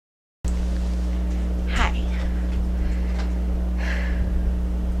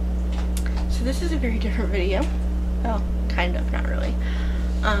So this is a very different video. Well, kind of, not really.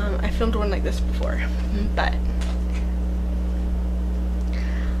 I filmed one like this before, but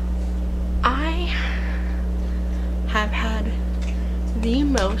I have had the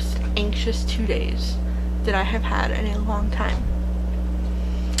most anxious 2 days that I have had in a long time.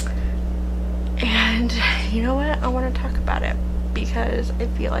 And you know what? I want to talk about it because I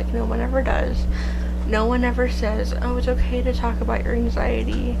feel like no one ever does. No one ever says, oh, it's okay to talk about your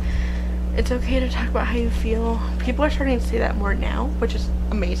anxiety. It's okay to talk about how you feel. People are starting to say that more now, which is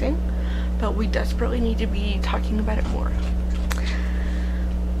amazing, but we desperately need to be talking about it more.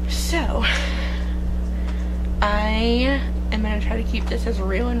 So, I am going to try to keep this as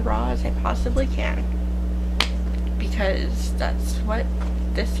real and raw as I possibly can, because that's what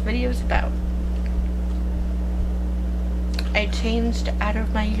this video is about. I changed out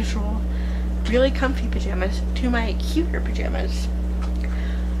of my usual really comfy pajamas to my cuter pajamas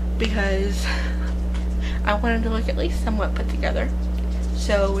because I wanted to look at least somewhat put together.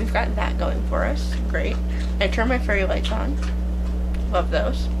 So we've got that going for us. Great. I turned my fairy lights on. Love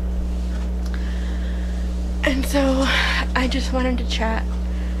those. And so I just wanted to chat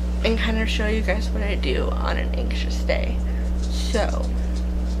and kind of show you guys what I do on an anxious day. So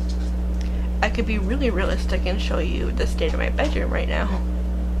I could be really realistic and show you the state of my bedroom right now.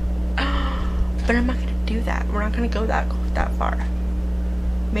 But I'm not going to do that. We're not going to go that far.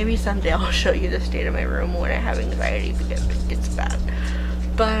 Maybe someday I'll show you the state of my room when I have anxiety because it gets bad.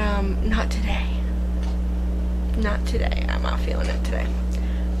 But not today. Not today. I'm not feeling it today.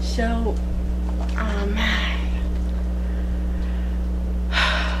 So,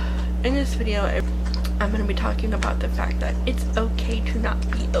 in this video, I'm going to be talking about the fact that it's okay to not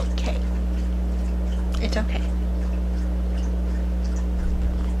be okay. It's okay.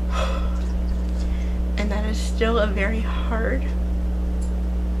 And that is still a very hard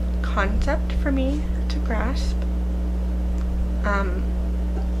concept for me to grasp.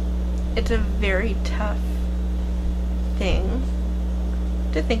 It's a very tough thing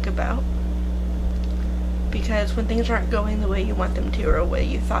to think about, because when things aren't going the way you want them to or the way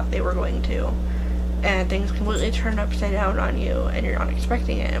you thought they were going to, and things completely turn upside down on you and you're not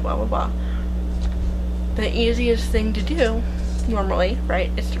expecting it and blah blah blah, the easiest thing to do normally,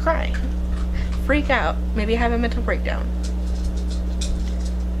 right, is to cry, freak out, maybe have a mental breakdown.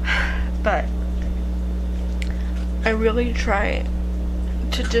 But I really try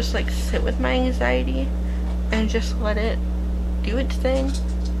to just like sit with my anxiety and just let it do its thing.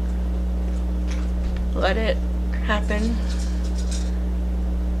 Let it happen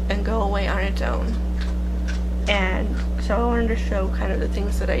and go away on its own. And so I wanted to show kind of the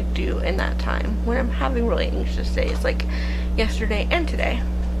things that I do in that time when I'm having really anxious days, like yesterday and today.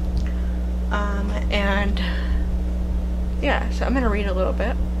 And yeah, so I'm gonna read a little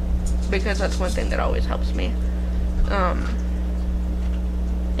bit because that's one thing that always helps me.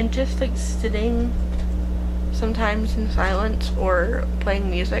 And just like sitting sometimes in silence or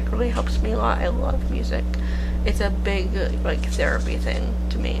playing music really helps me a lot. I love music. It's a big like therapy thing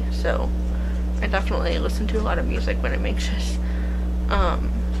to me. So I definitely listen to a lot of music when I'm anxious.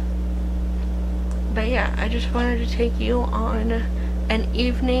 But yeah, I just wanted to take you on an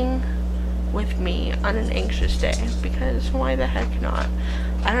evening with me on an anxious day, because why the heck not?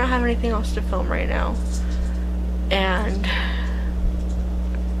 I don't have anything else to film right now, and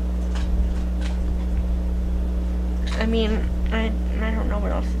I mean, I don't know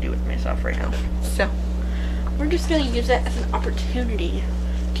what else to do with myself right now, so we're just gonna use it as an opportunity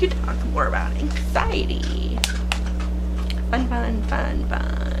to talk more about anxiety. Fun, fun, fun,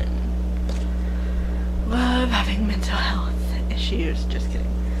 fun. Love having mental health issues. Just kidding.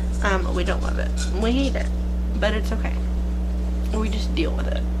 We don't love it. We hate it. But it's okay. We just deal with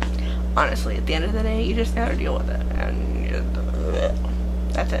it. Honestly, at the end of the day, you just gotta deal with it. And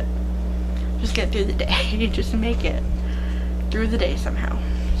that's it. Just get through the day. You just make it through the day somehow.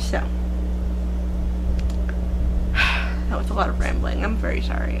 So, that was a lot of rambling. I'm very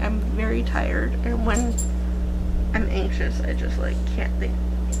sorry. I'm very tired. And when I'm anxious, I just like can't think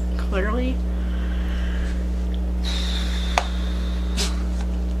clearly.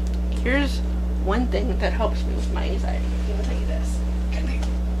 Here's one thing that helps me with my anxiety. I'm gonna tell you this. Come here.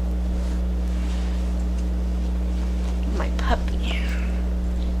 My puppy.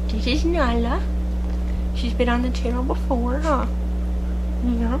 This is Nala. She's been on the channel before, huh?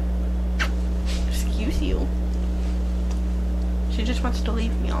 Yeah. Excuse you. She just wants to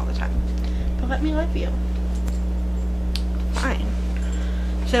leave me all the time. But let me love you. Fine.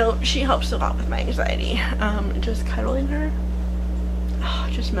 So she helps a lot with my anxiety. Just cuddling her,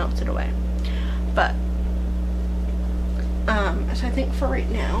 just melts it away. But so I think for right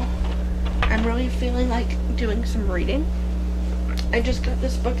now, I'm really feeling like doing some reading. I just got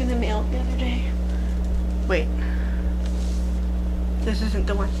this book in the mail the other day. Wait. This isn't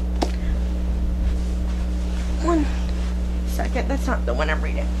the one. One second, that's not the one I'm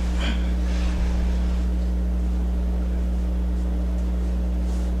reading.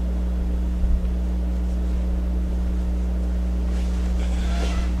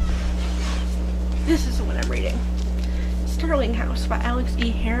 This is the one I'm reading. Sterling House by Alex E.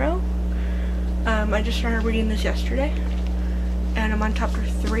 Harrow. I just started reading this yesterday, and I'm on chapter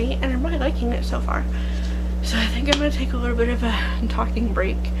 3, and I'm really liking it so far. So I think I'm going to take a little bit of a talking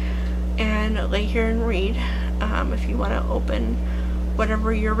break and lay here and read. If you want to open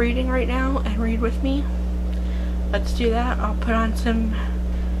whatever you're reading right now and read with me, let's do that. I'll put on some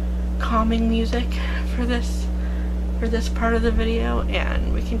calming music for this part of the video,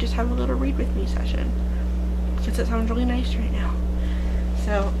 and we can just have a little read with me session, because it sounds really nice right now.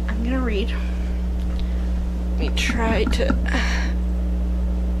 So I'm gonna read. Let me try to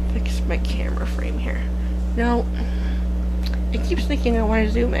fix my camera frame here. No, it keeps thinking I want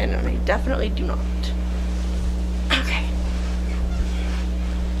to zoom in, and I definitely do not. Okay,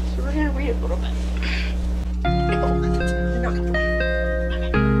 so we're gonna read a little bit. Oh, not comfortable.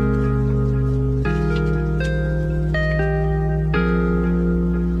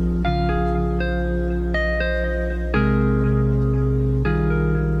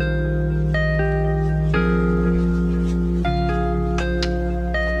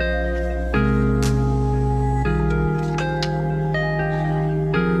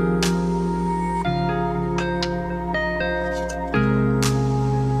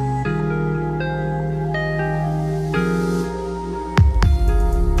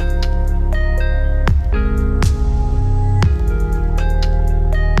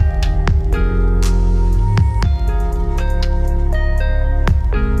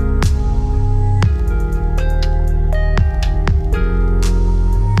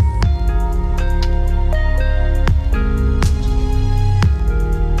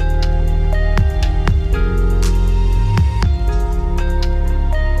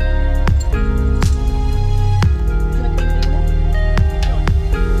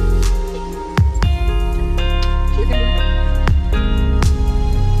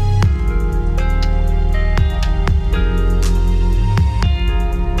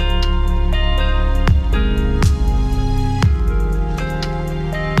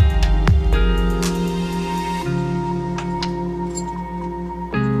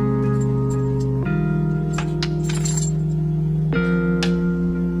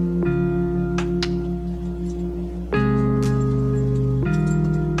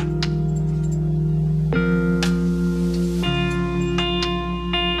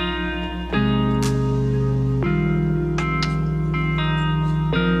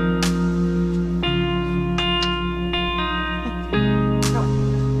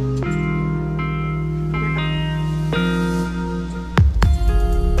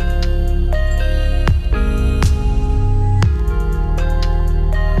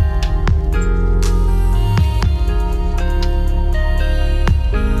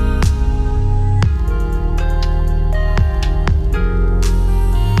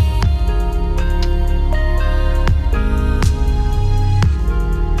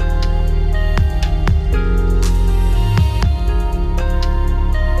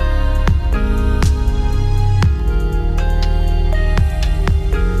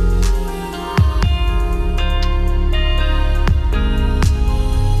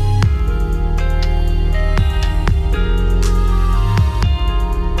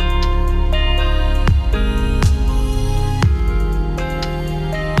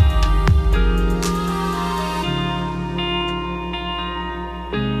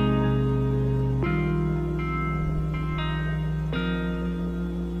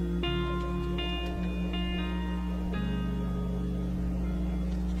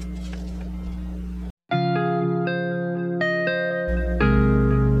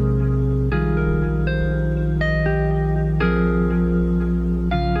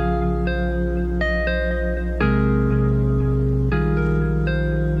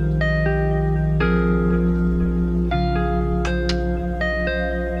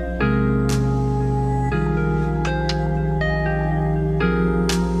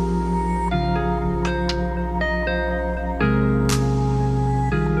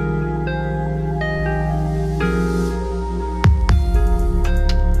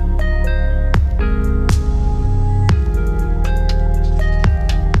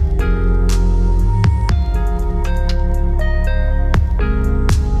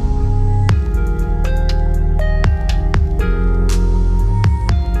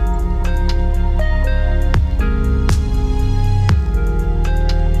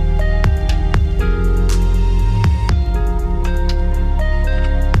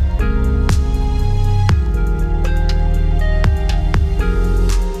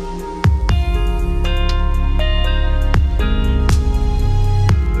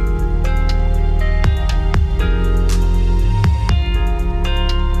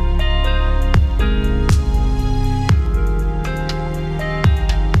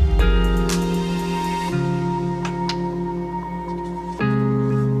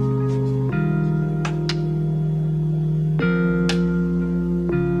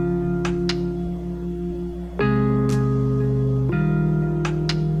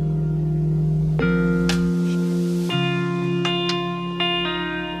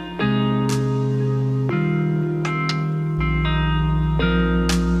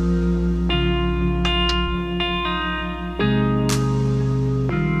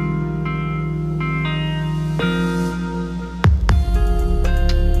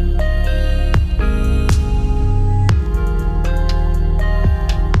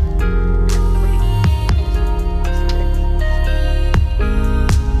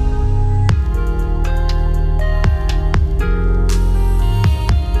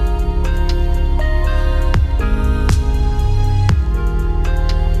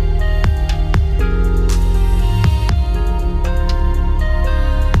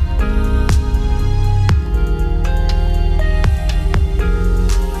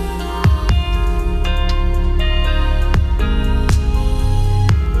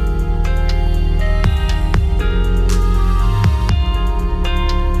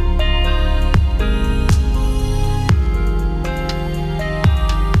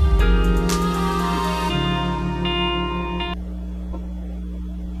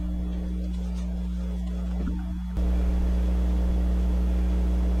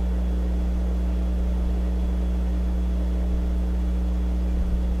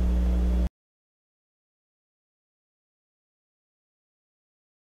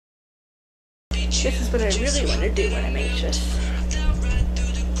 This is what I really want to do when I'm anxious.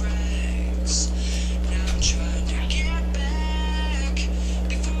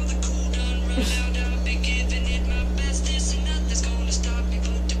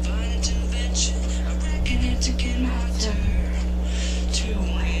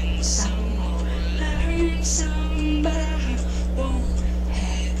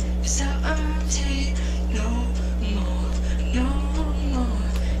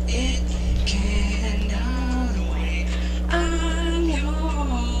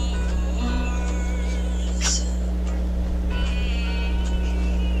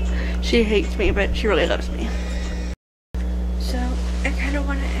 She hates me, but she really loves me. So, I kind of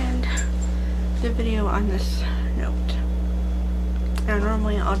want to end the video on this note. Now,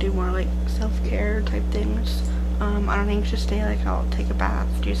 normally I'll do more like self-care type things. On an anxious day, like I'll take a bath,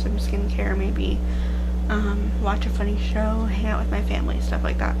 do some skincare, maybe watch a funny show, hang out with my family, stuff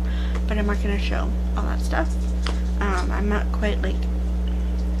like that. But I'm not going to show all that stuff. I'm not quite like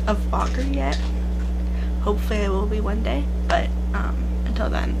a vlogger yet. Hopefully I will be one day, but until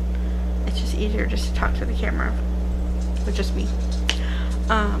then, it's just easier just to talk to the camera with just me.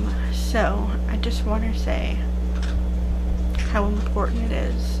 So I just want to say how important it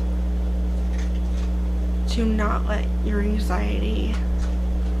is to not let your anxiety,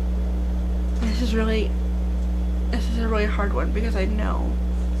 this is a really hard one because I know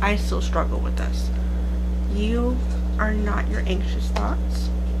I still struggle with this. You are not your anxious thoughts.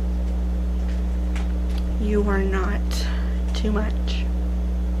 You are not too much.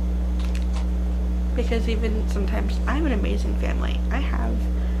 Because even sometimes, I have an amazing family. I have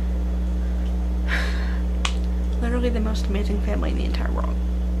literally the most amazing family in the entire world.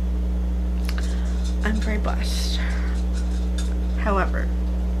 I'm very blessed. However,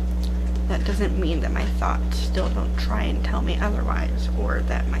 that doesn't mean that my thoughts still don't try and tell me otherwise, or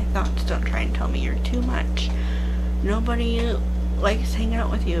that my thoughts don't try and tell me you're too much. Nobody likes hanging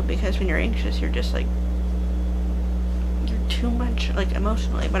out with you because when you're anxious, you're just like, you're too much, like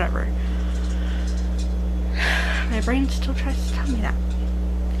emotionally, whatever. My brain still tries to tell me that,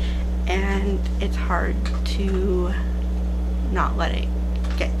 and it's hard to not let it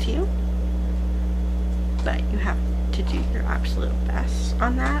get to you, but you have to do your absolute best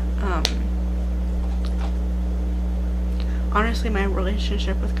on that. Honestly, my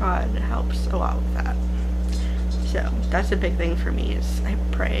relationship with God helps a lot with that, so that's a big thing for me, is I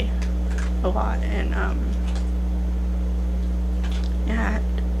pray a lot, and yeah,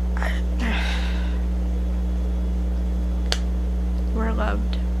 you are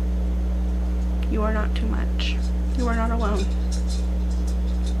loved. You are not too much. You are not alone.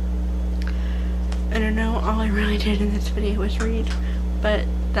 And I know all I really did in this video was read, but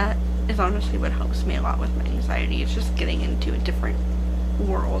that is honestly what helps me a lot with my anxiety. It's just getting into a different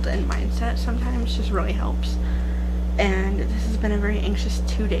world and mindset sometimes just really helps. And this has been a very anxious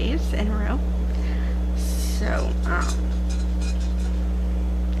 2 days in a row. So,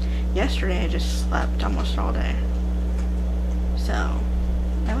 yesterday I just slept almost all day. So,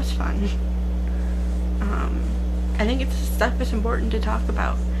 that was fun. I think it's stuff that's important to talk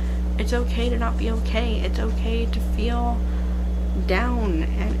about. It's okay to not be okay. It's okay to feel down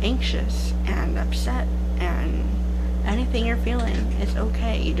and anxious and upset and anything you're feeling is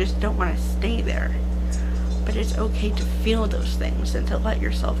okay. You just don't want to stay there. But it's okay to feel those things and to let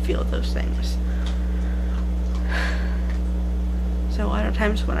yourself feel those things. So a lot of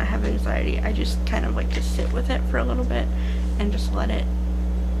times when I have anxiety, I just kind of like to sit with it for a little bit and just let it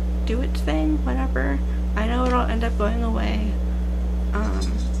do its thing, whatever. I know it'll end up going away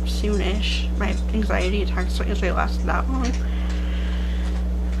soonish. My anxiety attacks don't usually last that long.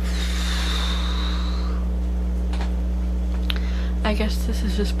 I guess this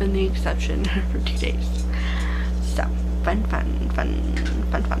has just been the exception for 2 days. So, fun.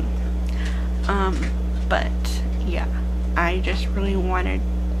 But, yeah, I just really wanted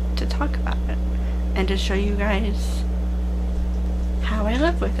to talk about it and to show you guys how I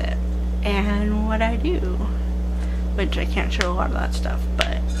live with it and what I do, which I can't show a lot of that stuff,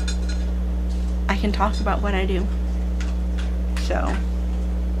 but I can talk about what I do. So,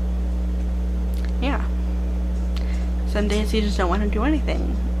 yeah. Some days you just don't want to do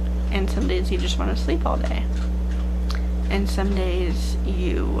anything, and some days you just want to sleep all day, and some days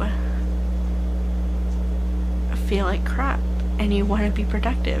you feel like crap and you want to be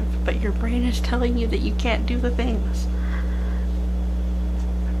productive, but your brain is telling you that you can't do the things.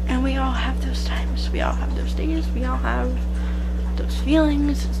 And we all have those times, we all have those days, we all have those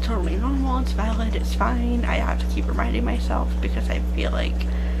feelings. It's totally normal, it's valid, it's fine. I have to keep reminding myself because I feel like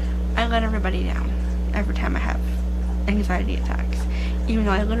I let everybody down every time I have anxiety attacks, even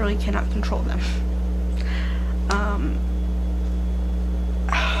though I literally cannot control them.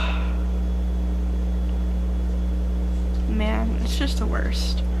 Man, it's just the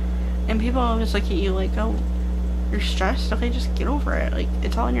worst. And people always look at you like, oh, you're stressed? Okay, just get over it. Like,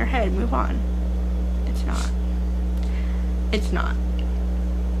 it's all in your head. Move on. It's not. It's not.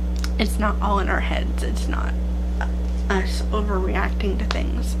 It's not all in our heads. It's not us overreacting to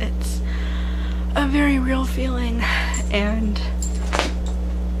things. It's a very real feeling. And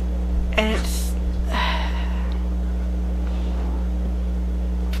it's...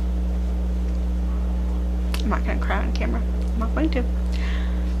 I'm not gonna cry on camera. I'm not going to.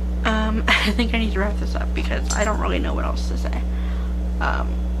 I think I need to wrap this up because I don't really know what else to say.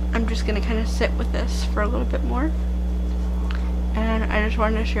 I'm just gonna kind of sit with this for a little bit more. And I just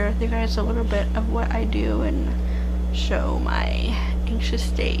wanted to share with you guys a little bit of what I do and show my anxious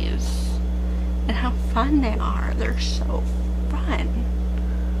days and how fun they are. They're so fun.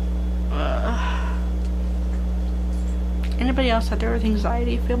 Anybody else out there with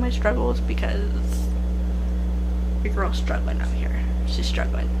anxiety feel my struggles? Because your girl's struggling out here. She's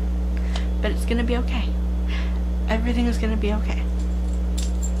struggling. But it's gonna be okay. Everything is gonna be okay.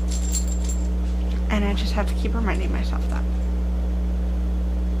 And I just have to keep reminding myself that.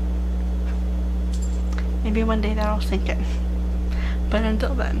 Maybe one day that'll sink in. But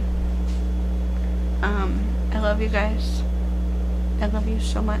until then, I love you guys. I love you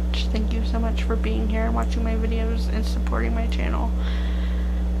so much. Thank you so much for being here and watching my videos and supporting my channel.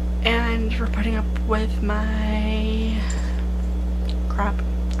 And for putting up with my crap.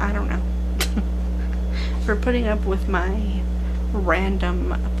 I don't know. For putting up with my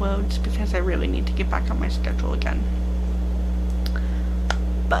random uploads because I really need to get back on my schedule again.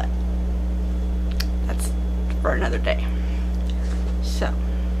 But that's for another day. So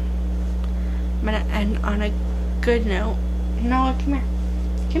I'm gonna end on a good note. Nala, come here.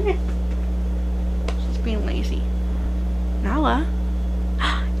 Come here. She's being lazy. Nala.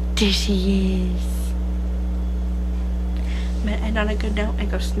 There she is. I'm gonna end on a good note and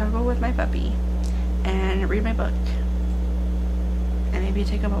go snuggle with my puppy and read my book. And maybe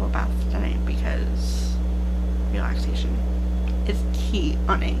take a bubble bath tonight because relaxation is key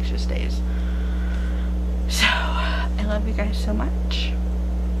on anxious days. So, I love you guys so much.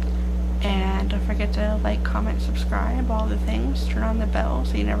 And don't forget to like, comment, subscribe, all the things. Turn on the bell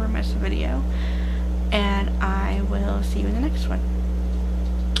so you never miss a video. And I will see you in the next one.